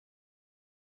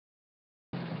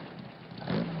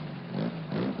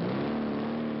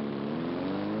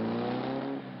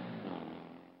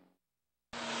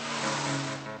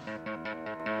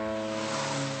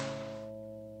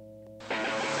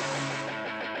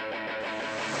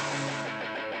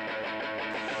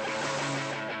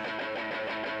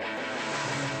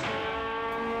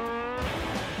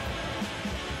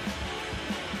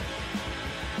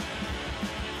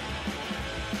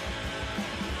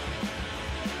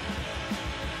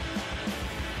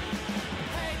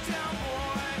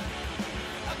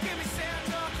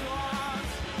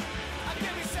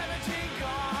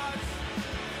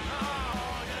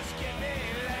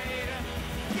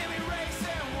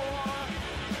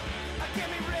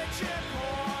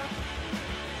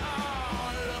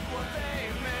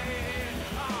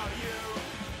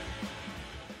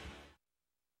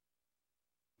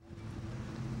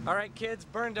Alright kids,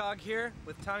 Burn Dog here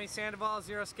with Tommy Sandoval,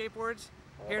 Zero Skateboards,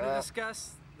 here to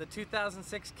discuss the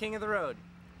 2006 King of the Road.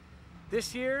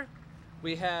 This year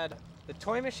we had the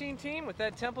Toy Machine team with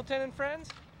Ed Templeton and friends,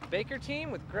 Baker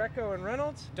team with Greco and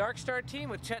Reynolds, Darkstar team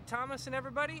with Chet Thomas and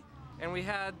everybody, and we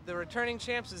had the returning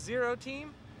champs, the Zero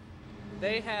team.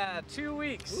 They had 2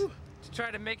 weeks to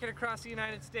try to make it across the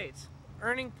United States,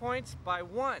 earning points by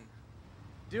 1,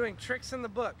 doing tricks in the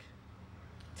book,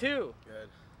 2,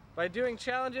 by doing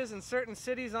challenges in certain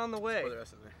cities on the way,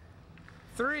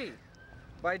 3,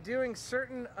 by doing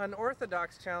certain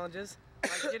unorthodox challenges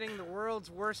like getting the world's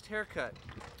worst haircut,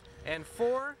 and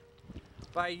 4,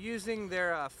 by using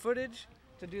their footage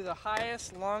to do the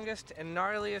highest, longest, and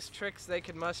gnarliest tricks they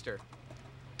could muster.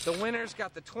 The winners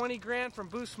got the 20 grand from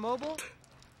Boost Mobile,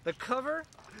 the cover,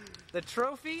 the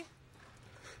trophy,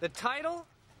 the title,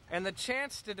 and the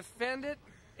chance to defend it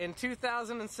in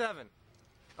 2007.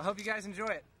 I hope you guys enjoy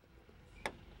it.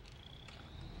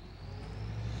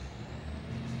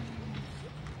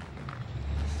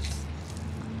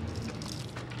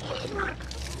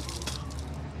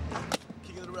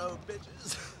 King of the road,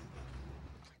 bitches.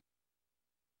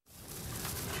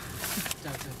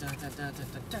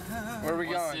 Where are we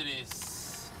going?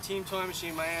 Cities. Team Toy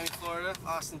Machine, Miami, Florida,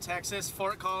 Austin, Texas,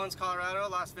 Fort Collins, Colorado,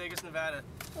 Las Vegas, Nevada.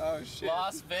 Oh shit.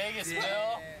 Las Vegas,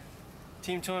 Bill.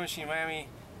 Team Toy Machine, Miami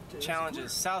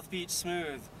challenges. South Beach,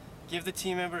 Smooth. Give the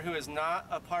team member who is not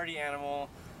a party animal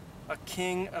a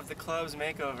king of the club's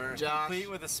makeover. Josh. Complete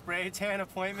with a spray tan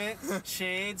appointment,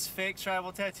 shades, fake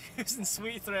tribal tattoos, and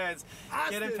sweet threads.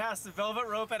 Austin. Get him past the velvet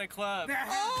rope at a club.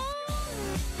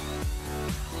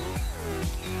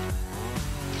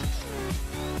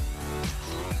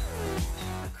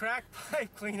 Crack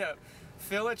pipe cleanup.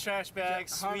 Fill a trash bag,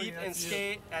 sweep, and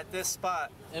skate at this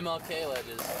spot. MLK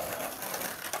ledges.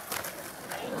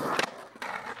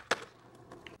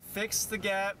 Fix the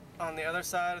gap on the other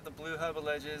side of the blue hub of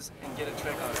ledges and get a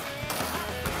trick on it.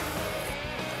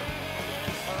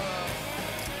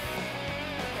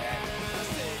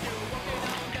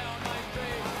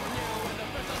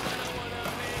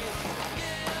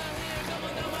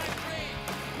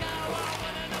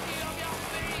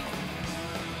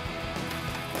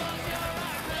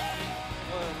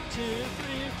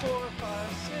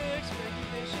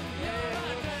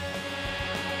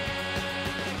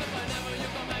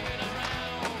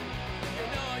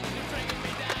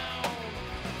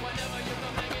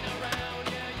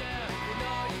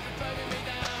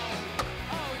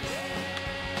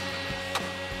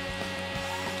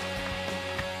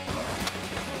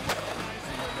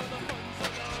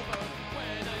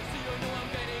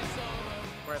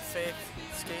 We're at Faith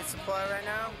Skate Supply right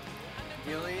now.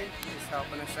 Gilly is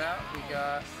helping us out. We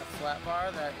got a flat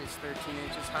bar that is 13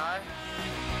 inches high.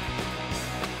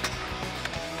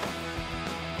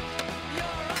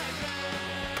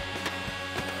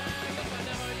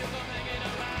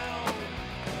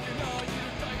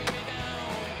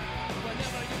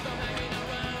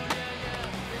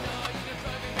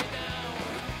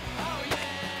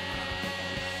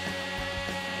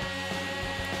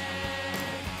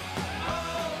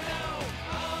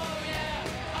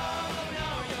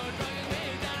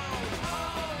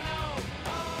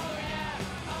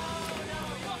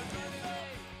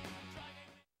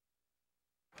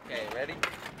 Okay, ready?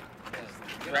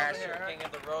 Thrasher-King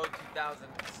of the Road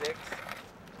 2006,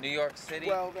 New York City,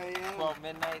 12 a.m. 12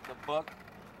 midnight, the book,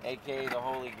 aka the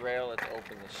Holy Grail. Let's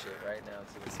open this shit right now.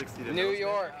 So 60 to New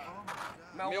York,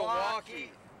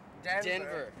 Milwaukee, Denver.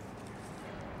 Denver,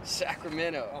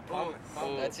 Sacramento.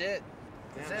 That's it.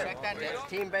 Check that down.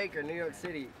 Team Baker, New York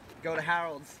City. Go to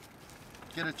Harold's.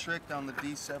 Get a trick down the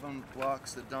D7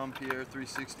 blocks, the Dompierre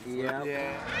 360 flip.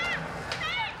 Yeah.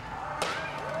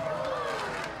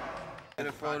 Get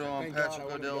a photo on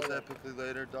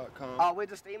PatrickOdellsEpicallyLater.com. Oh, we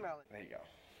just email it. There you go.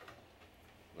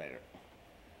 Later.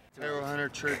 Arrow Hunter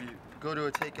Tribute. Go to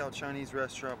a takeout Chinese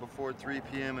restaurant before 3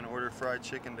 p.m. and order fried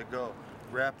chicken to go.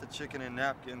 Wrap the chicken in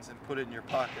napkins and put it in your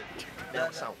pocket.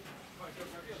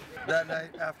 That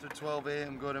night after 12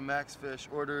 a.m. go to Max Fish,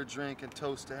 order a drink, and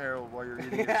toast to Harold while you're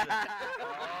eating your chicken.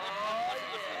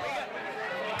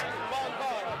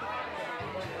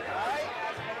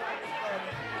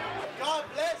 God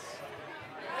bless.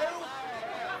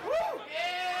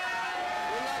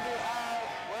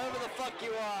 Wherever the fuck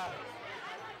you are.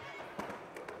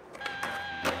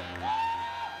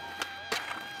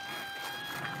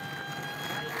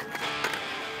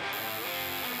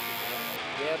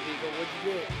 Yeah, Beagle, what'd you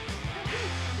get?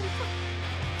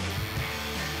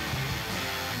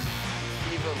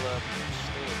 Evil love.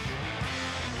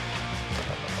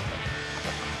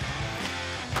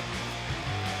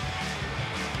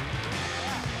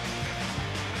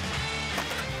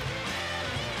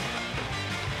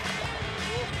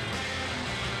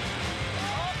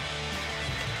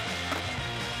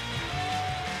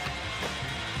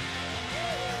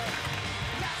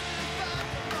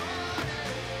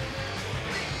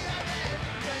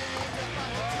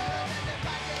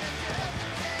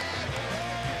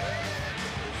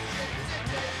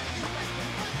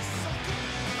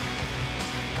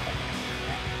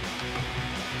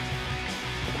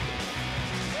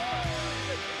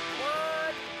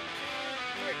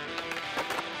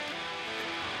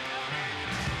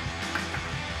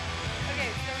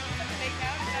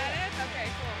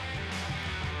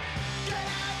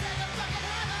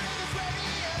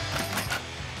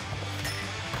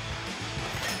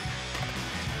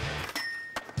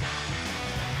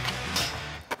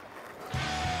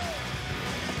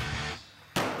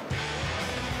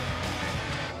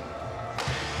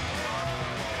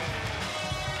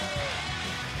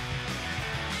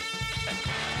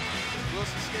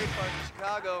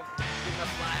 Chicago. Give him a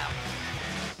fly out.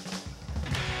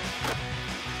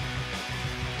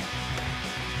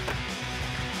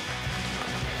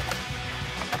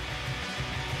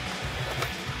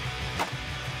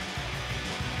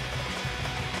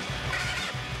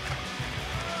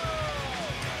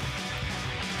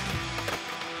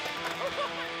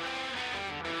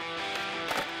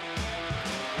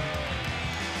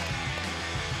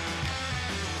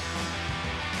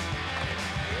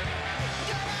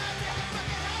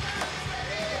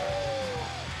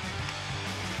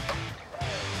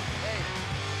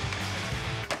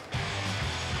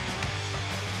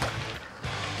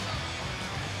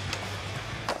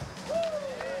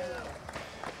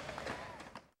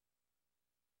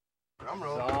 I'm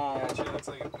rolling. That shit looks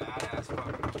like a badass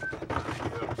fucking.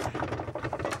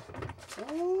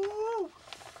 Woo!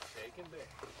 Shaking big.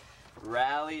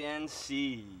 Rally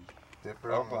NC.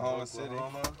 Oklahoma City.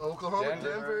 Oklahoma,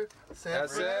 Denver, San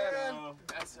That's Fran. it.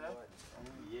 That's it.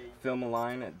 Film a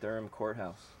line at Durham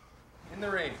Courthouse. In the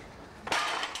ring.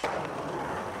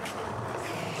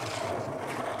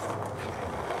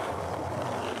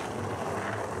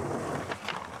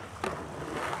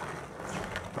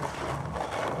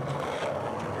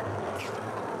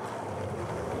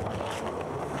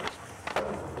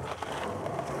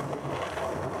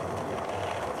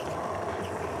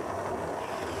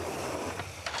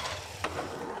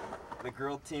 The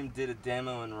girl team did a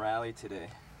demo in Rally today.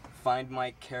 Find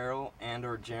Mike Carroll and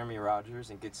or Jeremy Rogers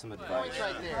and get some advice.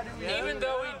 Right there. Even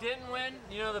though we didn't win,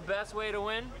 you know the best way to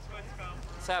win?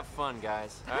 Let's have fun,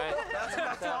 guys. All right? That's what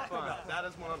I'm talking about. That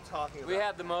is what I'm talking about. We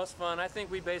had the most fun. I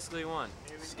think we basically won.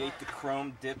 Skate the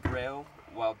chrome dip rail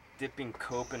while dipping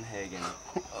Copenhagen.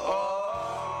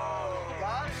 Oh!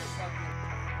 Got it.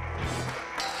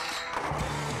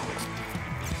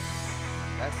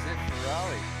 That's it for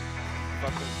Raleigh.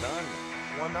 Fucking done.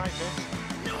 One night, man.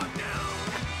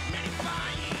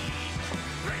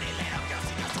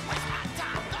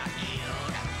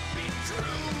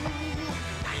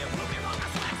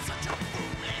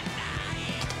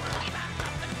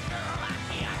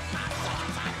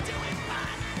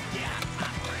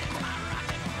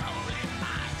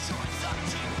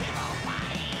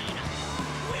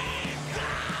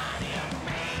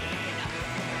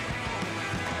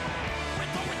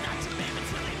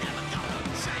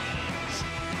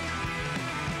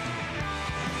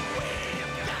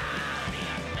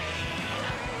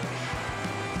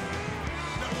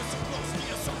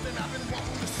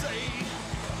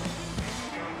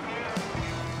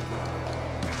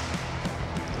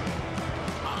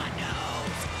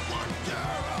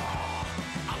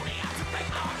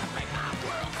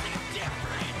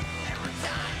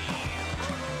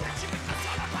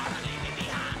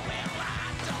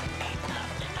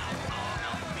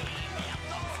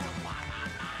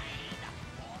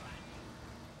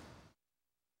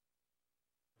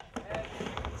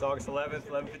 It's August 11th,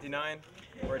 11:59.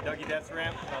 We're at Dougie Death's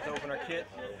Ramp, about to open our kit.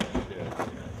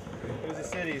 Here's the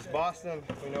cities: Boston,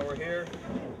 we know we're here.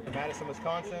 Madison,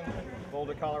 Wisconsin.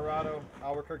 Boulder, Colorado.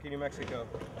 Albuquerque, New Mexico.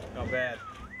 Not bad.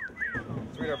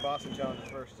 Let's read our Boston challenges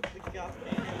first.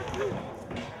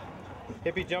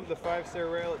 Hippie jump the 5-stair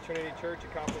rail at Trinity Church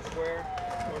at Compton Square.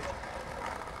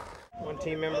 One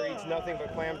team member eats nothing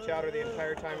but clam chowder the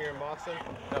entire time you're in Boston.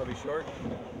 That'll be short.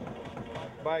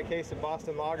 Buy a case of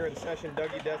Boston Lager and session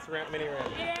Dougie Death's Ramp mini ramp.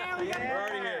 Yeah, we're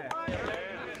already here.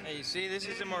 Hey, you see, this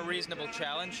is a more reasonable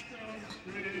challenge.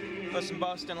 Put some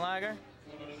Boston Lager.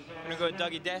 We're gonna go to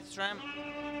Dougie Death's Ramp.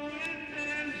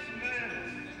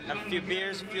 Have a few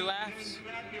beers, a few laughs.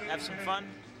 Have some fun.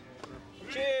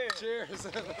 Cheers! Cheers.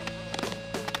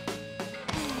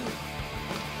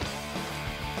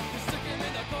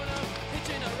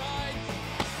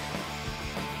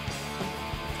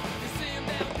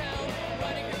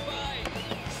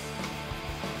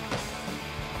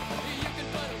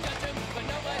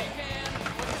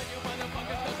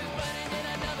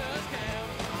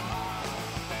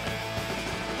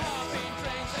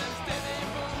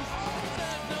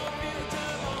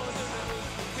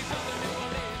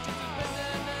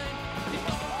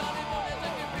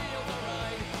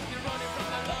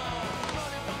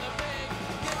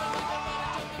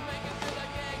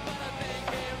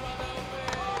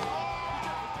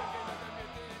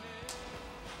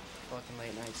 Fucking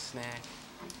late night snack.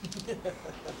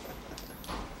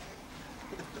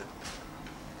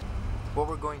 What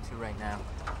we're going to right now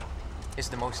is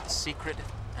the most secret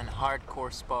and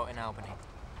hardcore spot in Albany.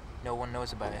 No one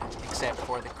knows about it except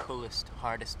for the coolest,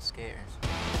 hardest skaters.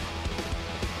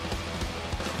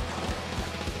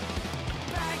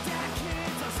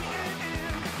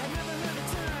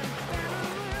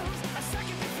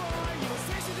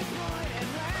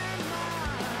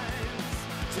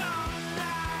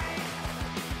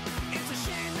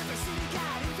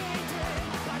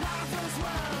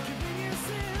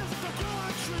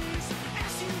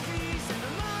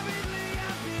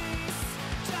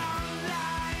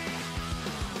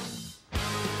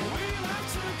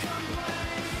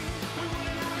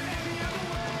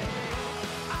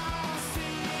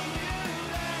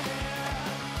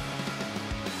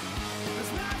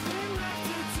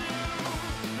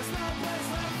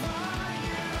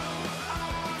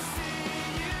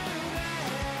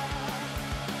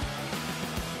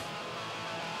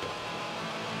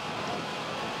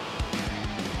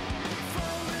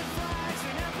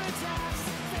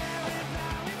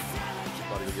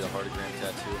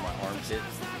 it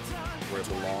where it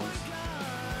belongs.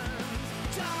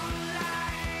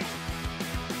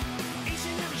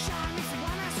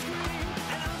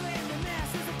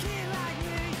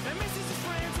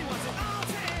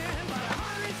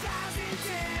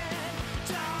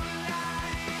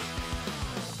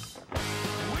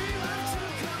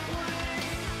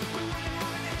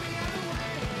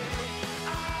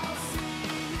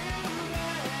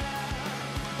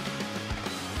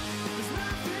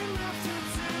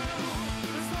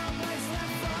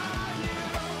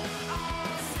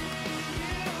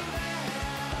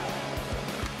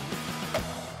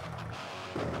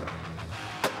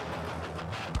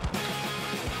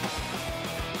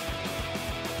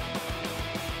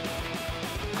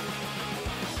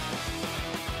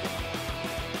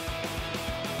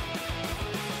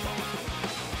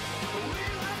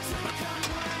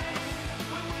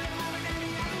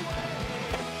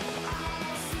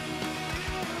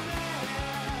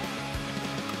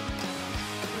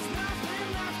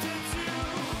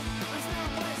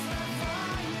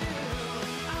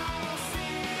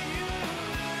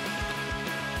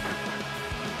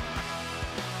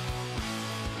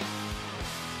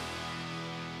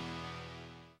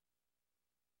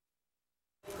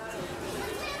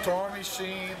 Toy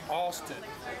Machine Austin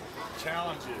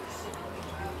challenges.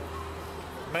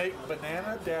 Make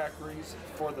banana daiquiris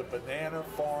for the Banana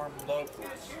Farm locals.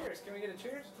 Cheers. Can we get a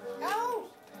cheers? No!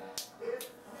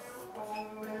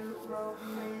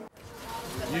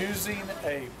 Using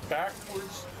a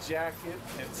backwards jacket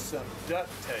and some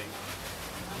duct tape,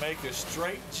 make a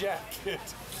straight jacket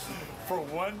for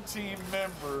one team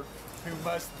member who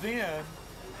must then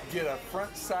get a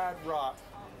front side rock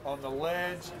on the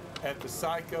ledge at the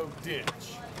Psycho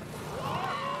Ditch.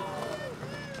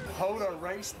 Hoda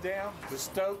raced down to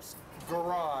Stokes'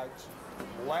 garage.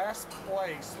 Last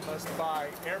place must buy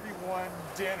everyone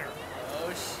dinner.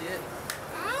 Oh shit.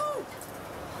 Ow!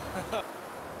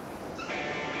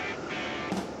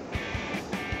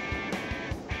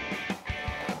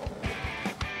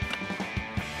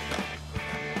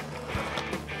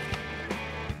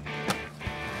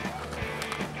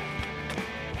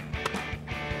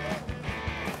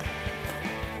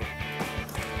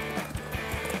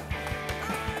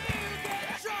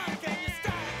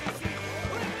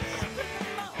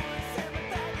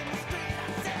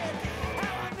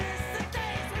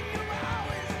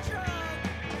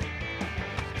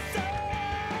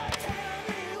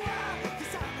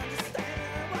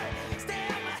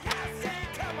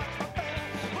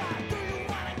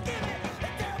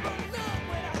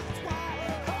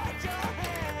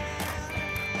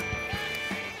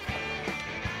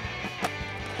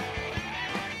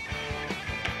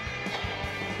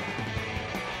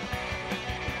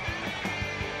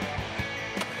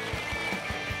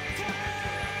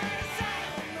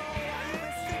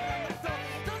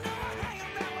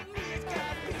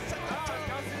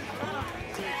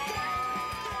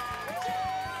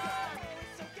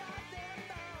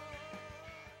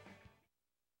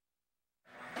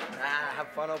 Have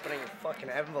fun opening a fucking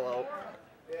envelope.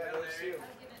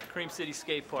 Cream City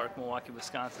Skate Park, Milwaukee,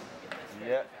 Wisconsin.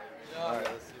 Yeah. Alright,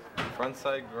 let's see.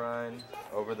 Frontside grind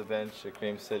over the bench at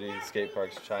Cream City Skate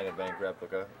Park's China Bank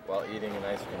replica while eating an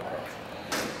ice cream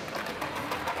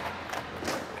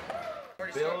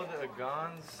cone. Build a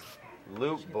Gons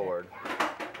loop board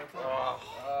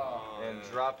and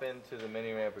drop into the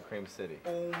mini ramp at Cream City.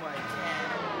 Oh my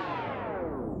god.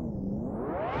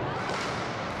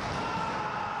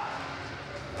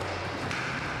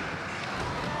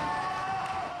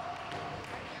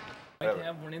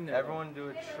 Have one in there. Everyone do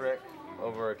a trick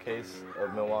over a case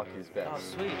of Milwaukee's best. Oh,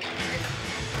 sweet.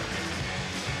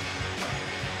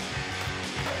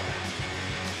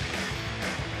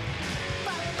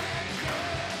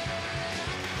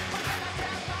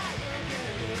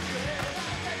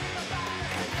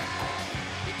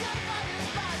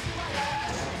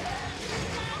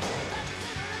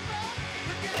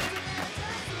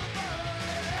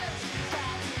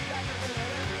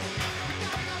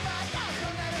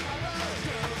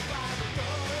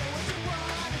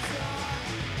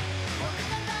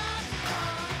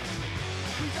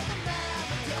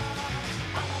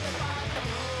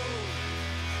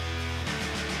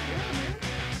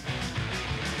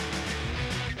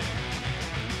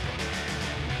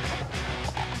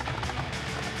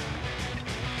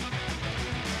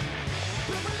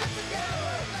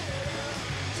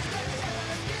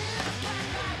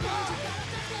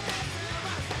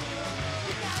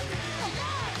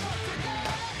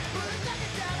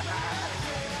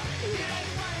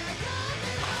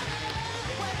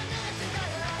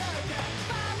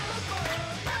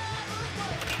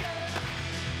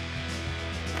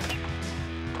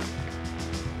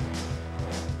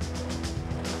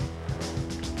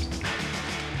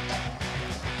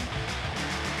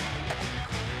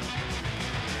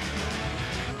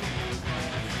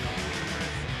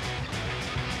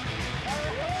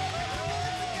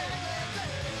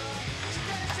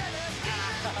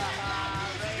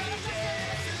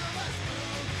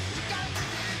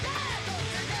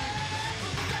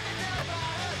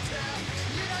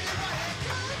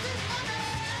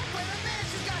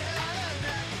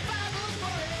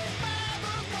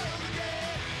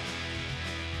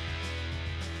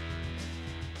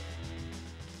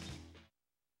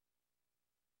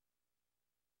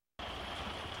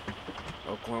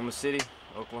 Oklahoma City,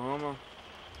 Oklahoma.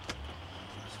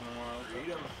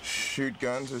 Shoot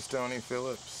guns with Stony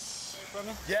Phillips.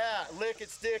 Yeah, lick it,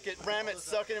 stick it, ram it,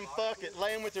 suck it, and fuck it.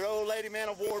 Laying with your old lady, man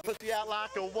of war, pussy out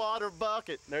like a water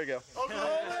bucket. There you go.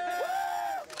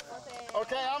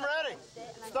 Okay, I'm ready.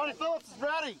 Stony Phillips is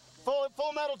ready. Full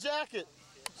metal jacket.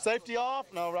 Safety off?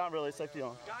 No, not really. Safety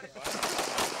on.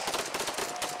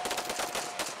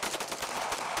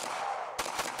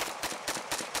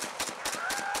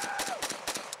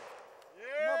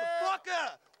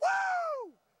 Motherfucker!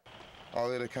 Woo!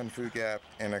 All at a Kung Fu Gap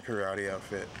in a karate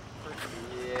outfit.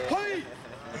 Hey!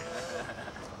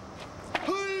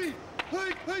 Hey!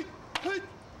 Hey! Hey! Hey!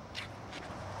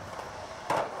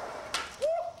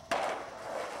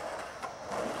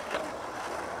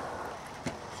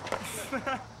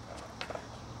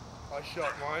 I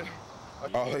shot mine.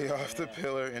 Ollie off the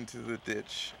pillar into the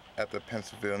ditch at the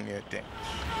Pennsylvania Ditch.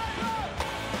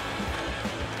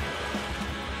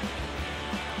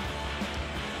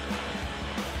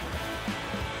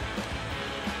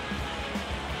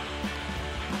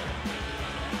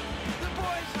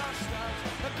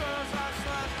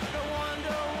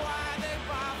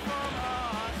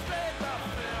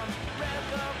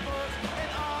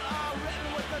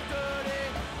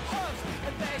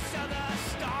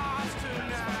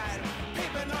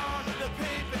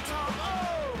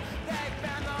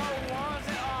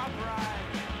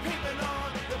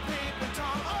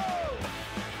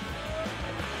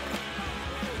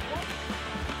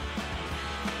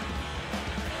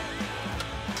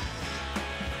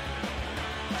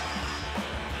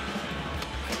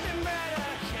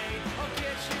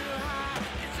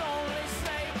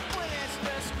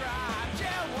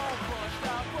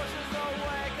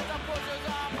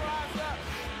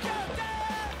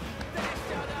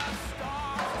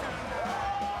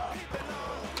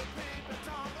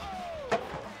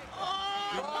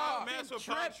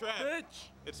 Trap.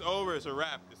 It's over. It's a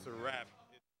wrap. It's a wrap.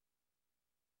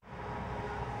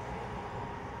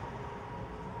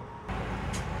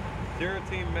 Zero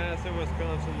Team Madison,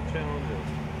 Wisconsin challenges.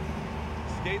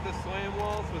 Skate the slam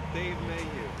walls with Dave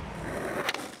Mayhew.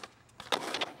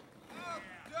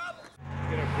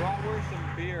 Get a bratwurst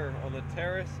and beer on the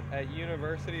terrace at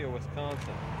University of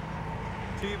Wisconsin.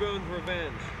 T-Bone's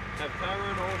Revenge. Have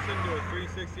Tyrone Olsen do a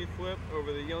 360 flip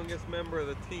over the youngest member of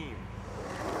the team.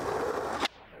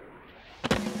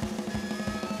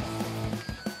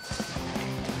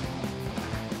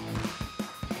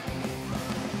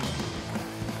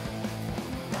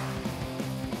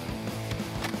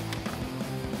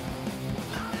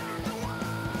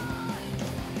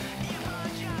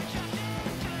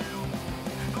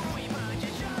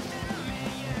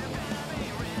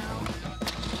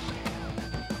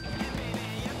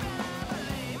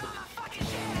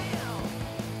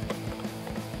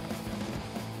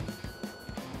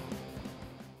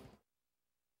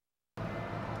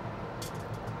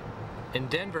 In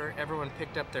Denver, everyone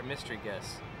picked up their mystery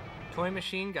guests. Toy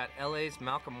Machine got LA's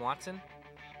Malcolm Watson.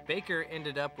 Baker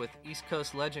ended up with East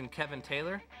Coast legend Kevin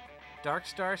Taylor.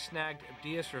 Darkstar snagged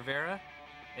Abdias Rivera.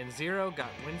 And Zero got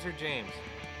Windsor James.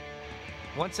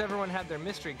 Once everyone had their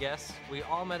mystery guests, we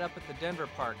all met up at the Denver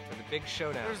park for the big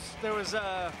showdown. There was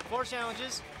 4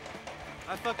 challenges.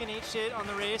 I fucking ate shit on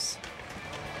the race.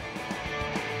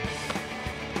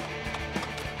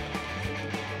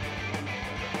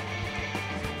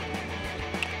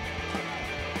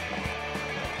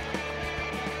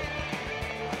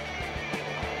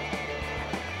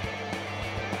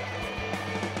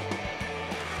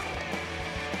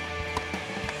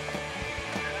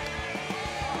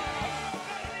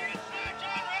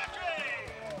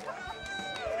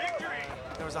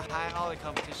 There was a high ollie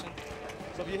competition.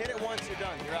 So if you hit it once, you're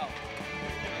done. You're out.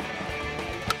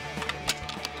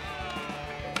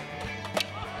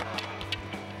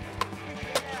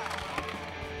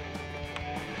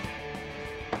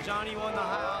 Johnny won the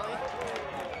high ollie.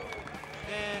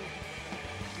 Then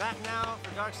Matt Now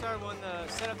for Darkstar won the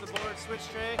set up the board switch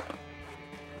tray.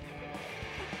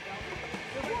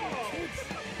 Come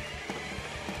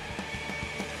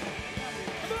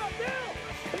on, Bill!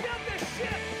 We got this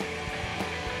shit!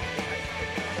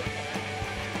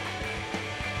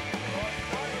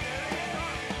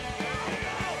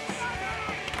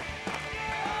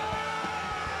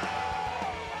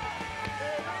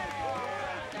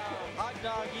 Hot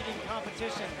dog eating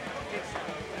competition.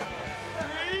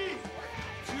 3,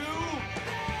 2,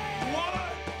 1,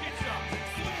 get some.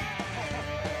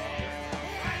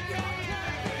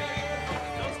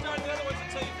 Don't start the other ones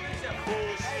until you finish that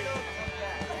bullshit.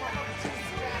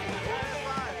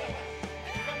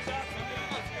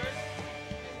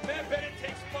 Matt Bennett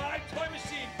takes 5, Toy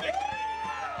Machine, victory!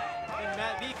 And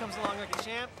Matt B comes along like a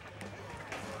champ.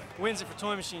 wins it for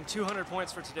Toy Machine. 200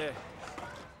 points for today.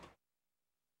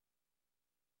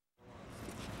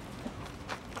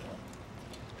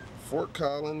 Fort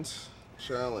Collins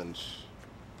Challenge.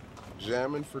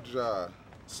 Jamming for Ja.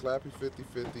 Slappy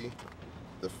 50-50.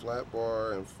 The flat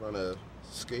bar in front of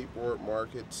Skateboard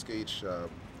Market Skate Shop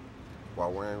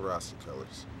while wearing Rasta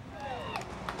colors.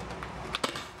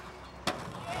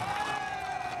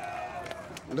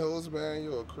 Nose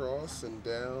manual across and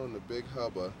down the big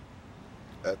hubba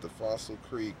at the Fossil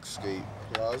Creek Skate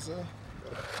Plaza.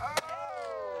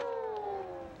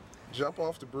 Jump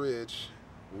off the bridge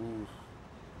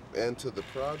into the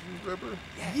Prodigy River.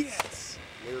 Yes!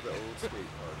 Near the old skate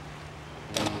park.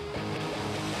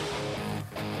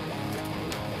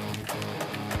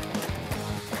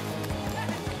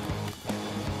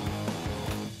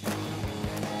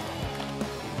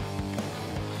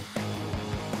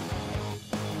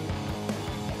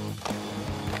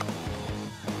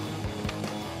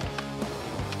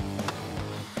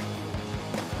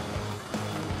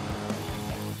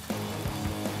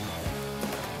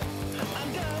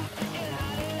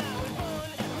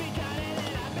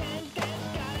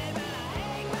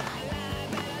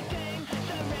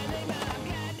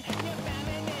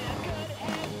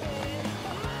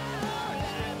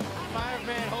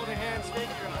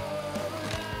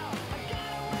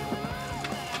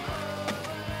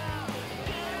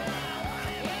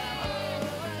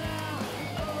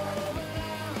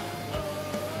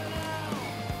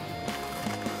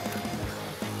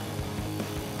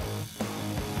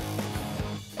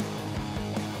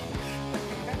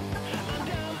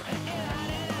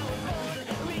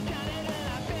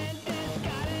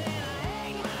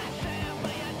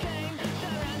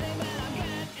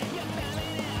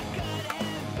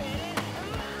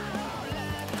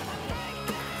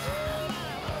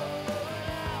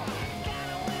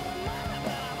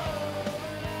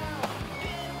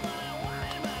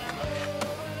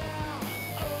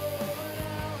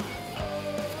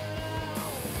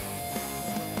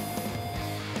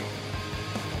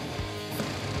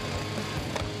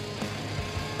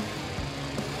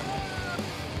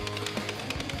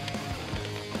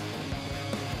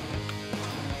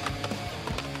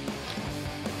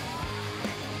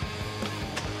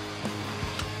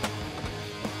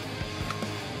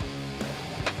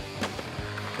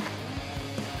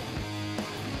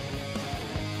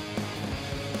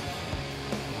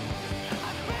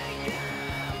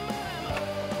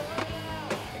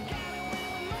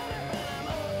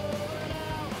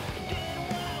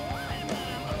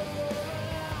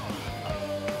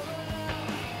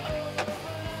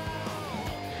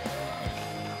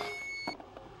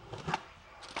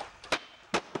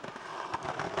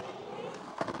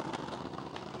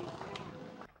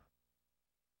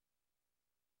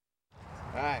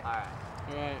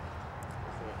 Alright.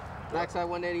 Backside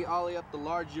 180 ollie up the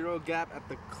large Euro gap at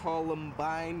the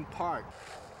Columbine Park.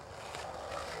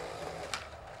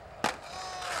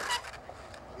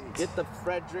 Get the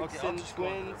Fredrickson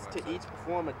twins to each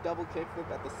perform a double kickflip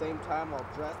at the same time while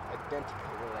dressed identically.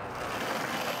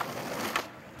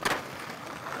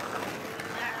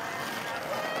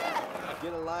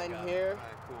 Get a line here,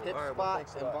 hit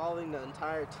spot involving the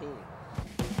entire team.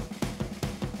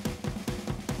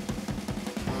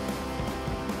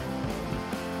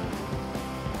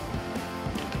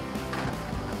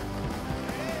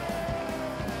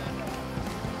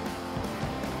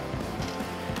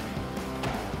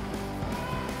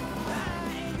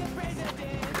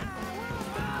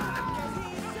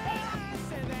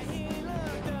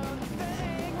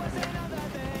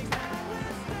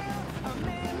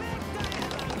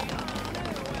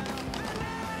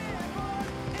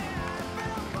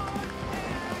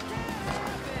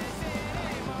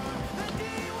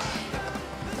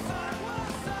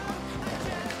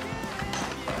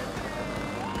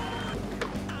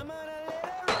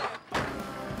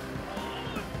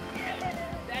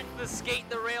 Skate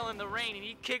the rail in the rain and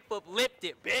you kickflip lipped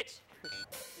it, bitch.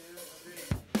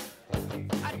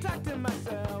 I talk to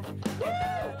myself,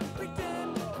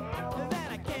 pretend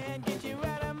that I can't get you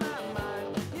out of my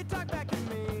mind. You talk back to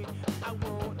me, I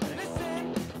won't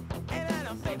listen, and I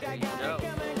don't think I got it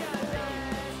coming. 'Cause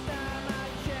last time I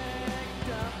checked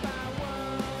up, I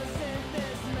wasn't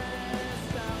this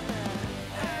messed up, and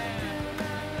I do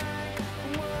not like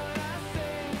what I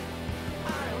see. I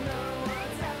don't know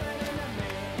what's happening to me.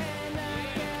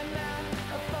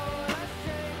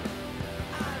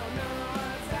 I don't know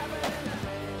what's happening to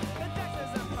me. The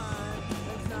Texas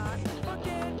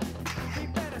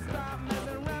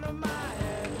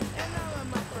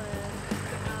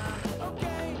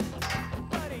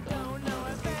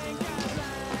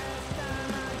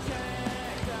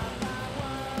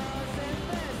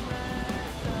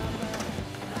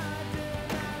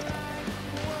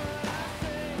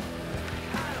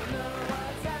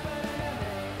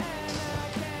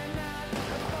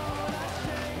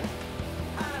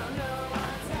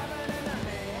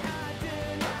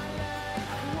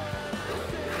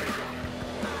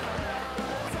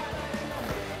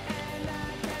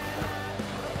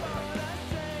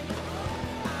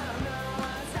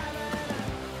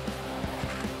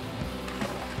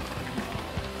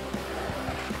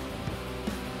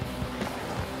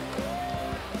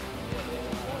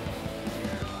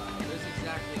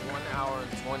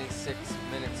 26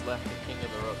 minutes left in King of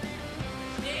the Road.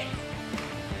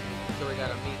 So we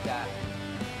gotta meet that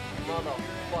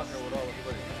motherfucker with all the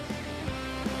footage.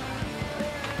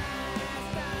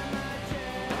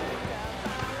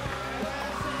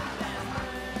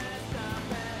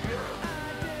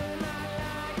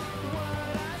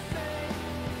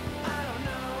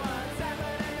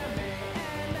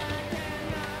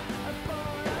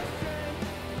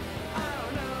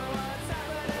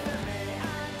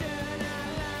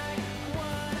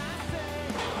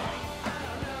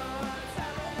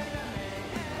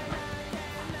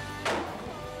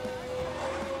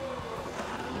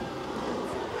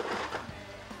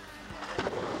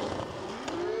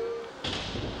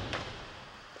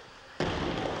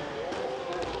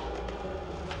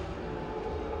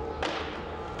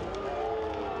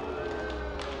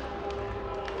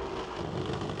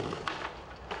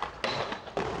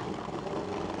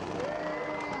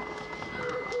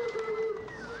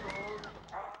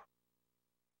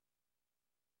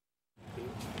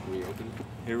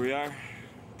 Here we are,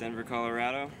 Denver,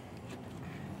 Colorado.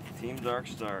 Team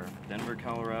Darkstar, Denver,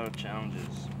 Colorado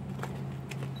challenges.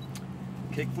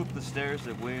 Kickflip the stairs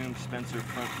that William Spencer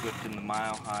front flipped in the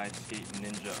Mile High Skate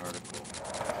Ninja article.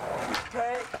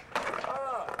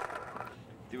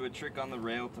 Do a trick on the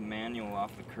rail to manual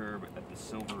off the curb at the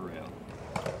silver rail.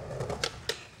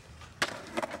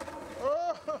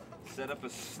 Set up a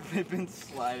slip and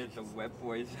slide at the Wet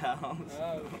Boys house.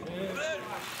 Oh, shit.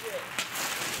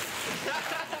 Yeah!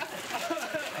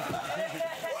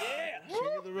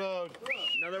 King of the Road.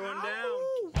 Another one down.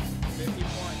 50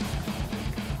 points.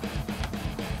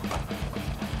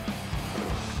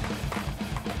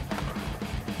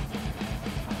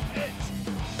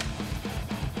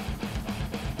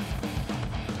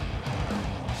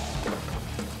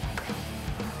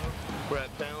 We're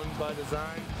at Bound by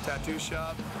Design tattoo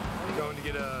shop. We're going to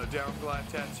get a Down for Life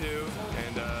tattoo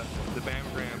and the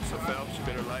Bamgram, so Phelps, you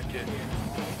better like it.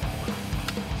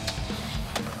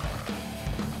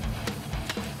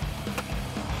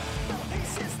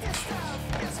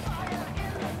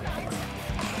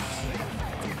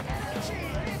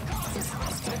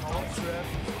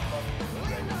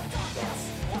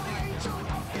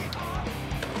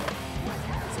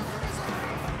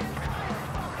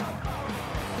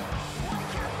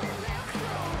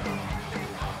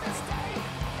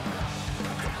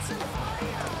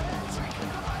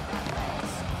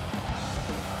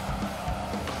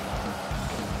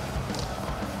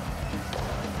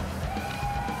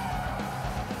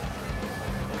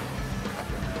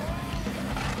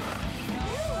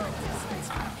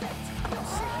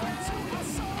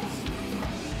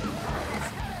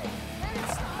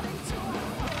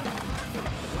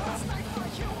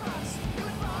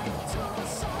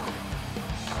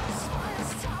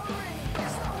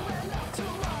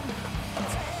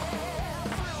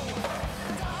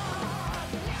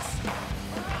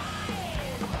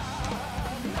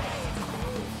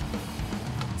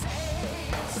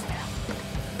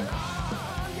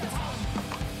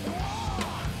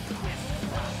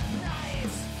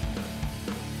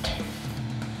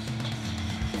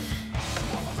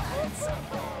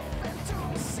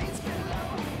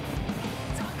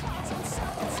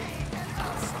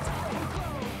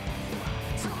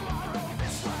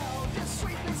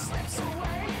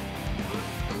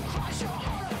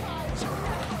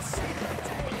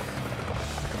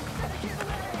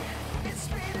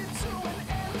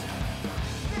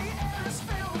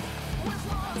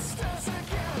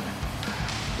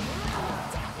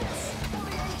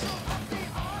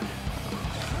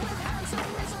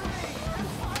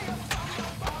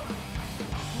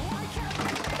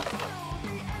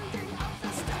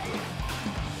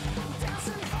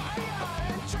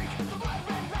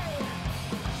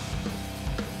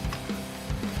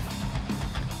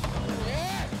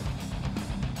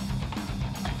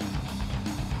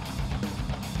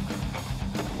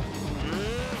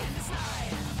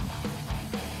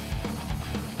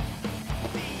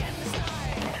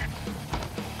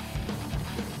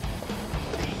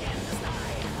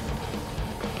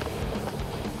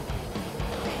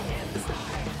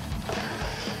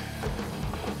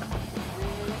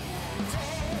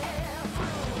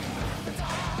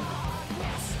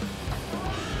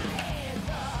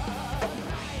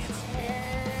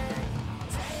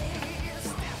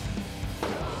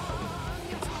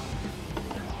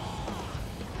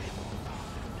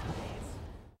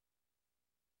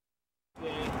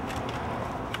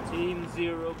 Team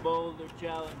Zero Boulder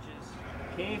challenges.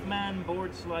 Caveman,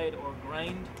 board slide, or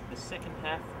grind the second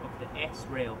half of the S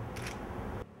rail.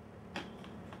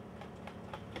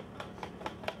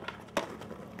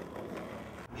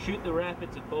 Shoot the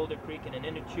rapids at Boulder Creek in an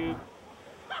inner tube.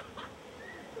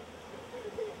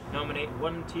 Nominate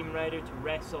one team rider to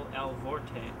wrestle El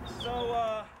Vortex. So,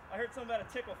 I heard something about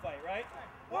a tickle fight, right?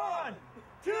 1,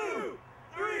 2,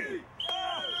 3,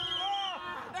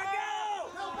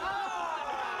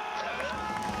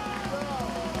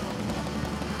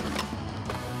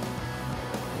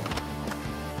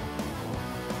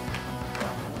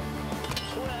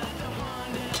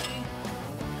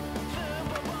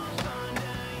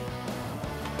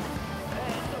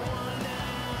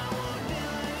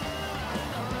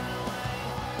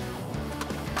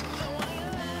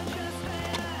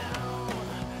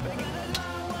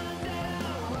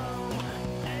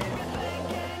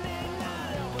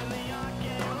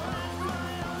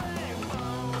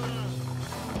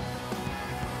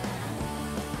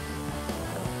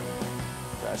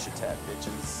 Thrasher-Tat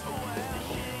bitches.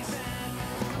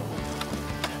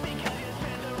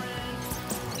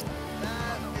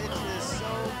 That bitch is so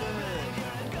good.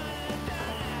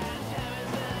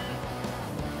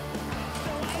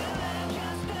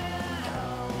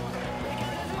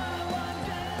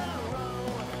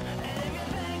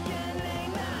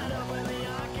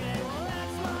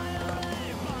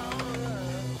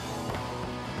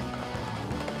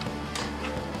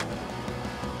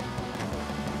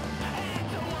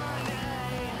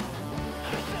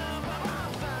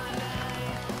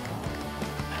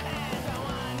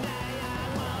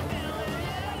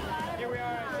 Here we are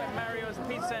at Mario's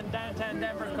Pizza in downtown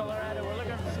Denver, Colorado. We're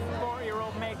looking for some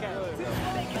 4-year-old makeout.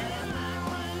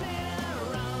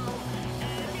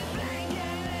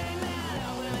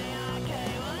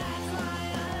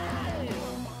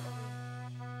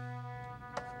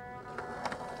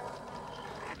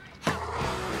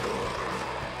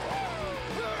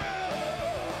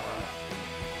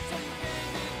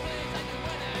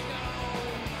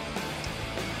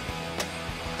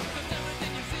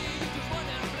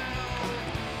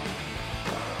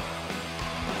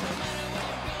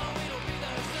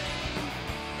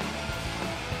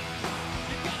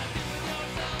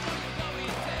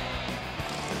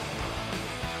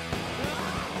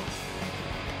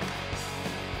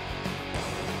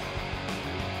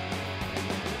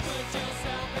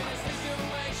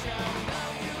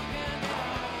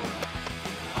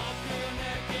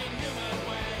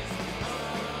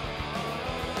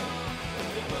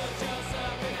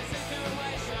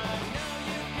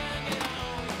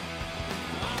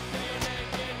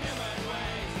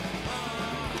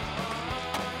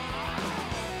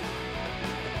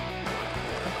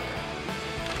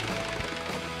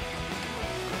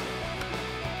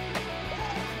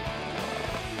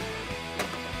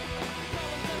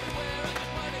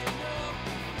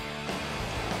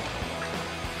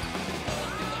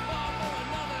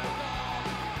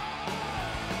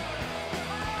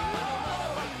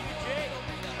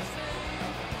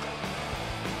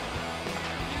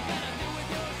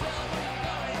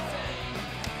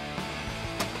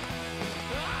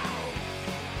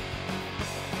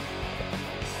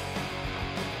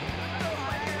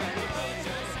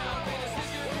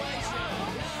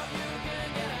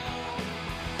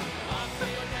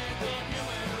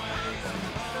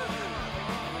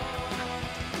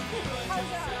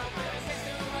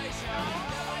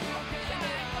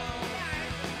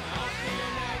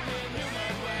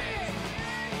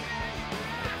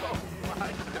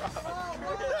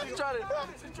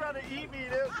 She's trying to eat me,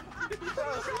 dude.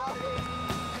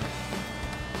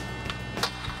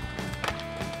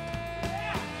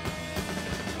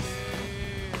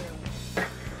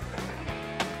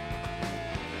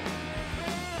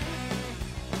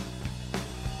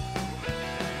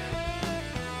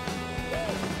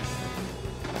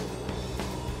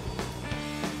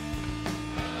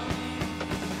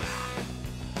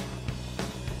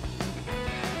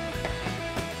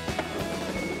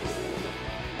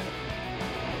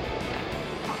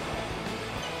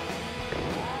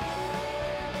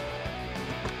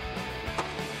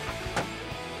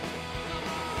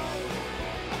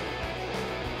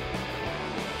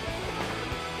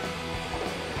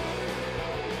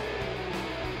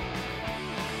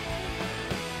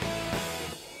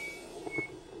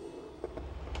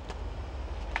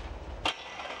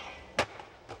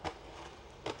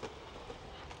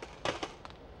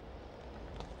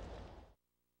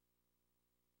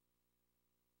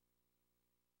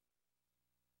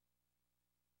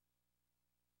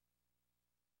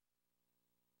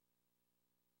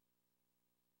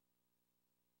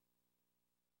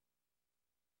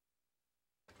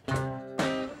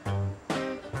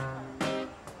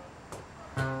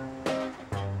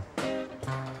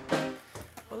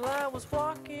 Well, I was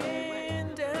walking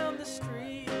down the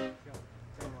street.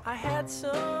 I had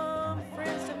some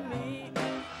friends to meet.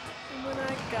 And when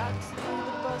I got to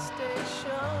the bus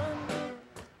station,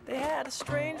 had a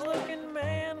strange-looking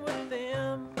man with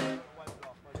them.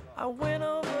 I went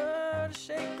over to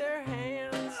shake their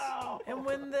hands, and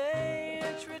when they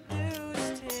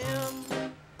introduced him,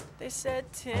 they said,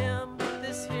 "Tim,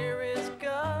 this here is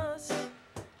Gus,"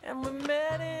 and we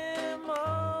met him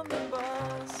on the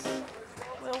bus.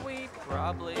 Well, we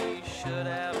probably should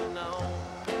have known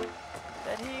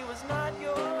that he was not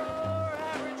your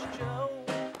average Joe.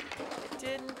 It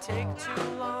didn't take too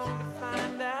long to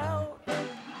find out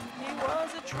he was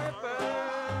a tripper.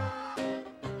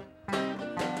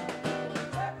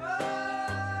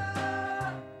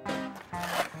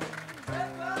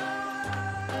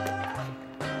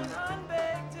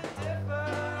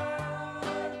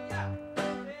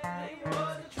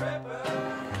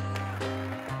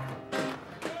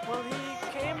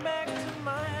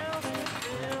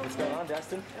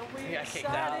 Dustin? And we got kicked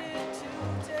out. decided to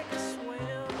take a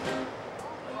swim.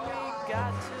 When we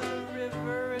got to the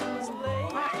river, it was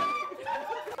late.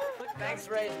 Thanks,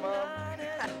 Ray's mom.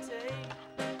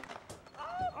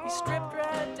 He stripped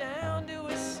right down to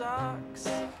his socks.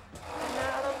 And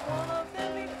out of one of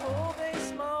them he pulled a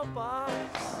small box.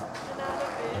 And out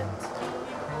of it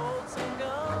he pulled some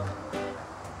gum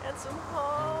and some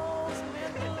holes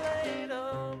manipulated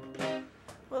 'em.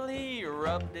 Well, he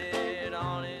rubbed it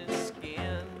on his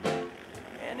skin,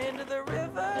 and into the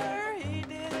river he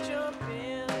did jump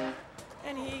in,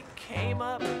 and he came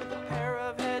up with a pair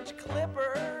of hedge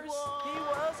clippers. He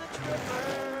was a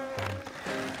tripper.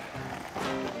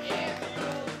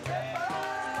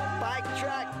 Bike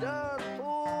track done,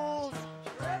 fools.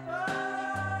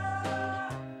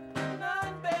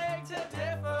 None beg to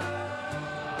differ.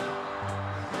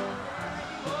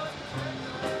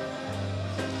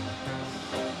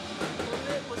 Well,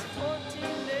 it was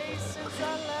 14 days since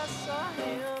I last saw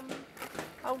him.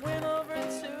 I went over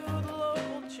to the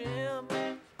local gym,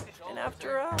 and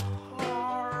after a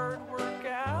hard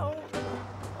workout,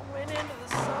 I went into the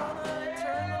sauna and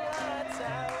turned the lights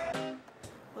out.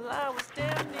 Well, I was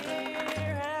damn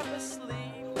near half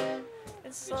asleep,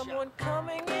 and someone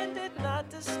coming in did not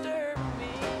disturb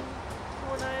me.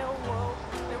 When I awoke,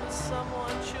 there was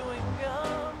someone chewing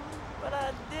gum, but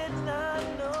I did not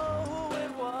know who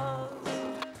it was.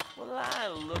 Well, I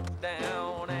looked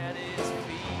down at his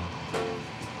feet.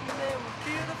 They were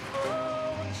beautiful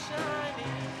and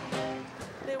shiny.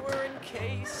 They were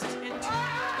encased in 2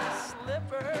 glass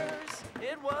slippers.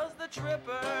 It was the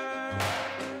tripper.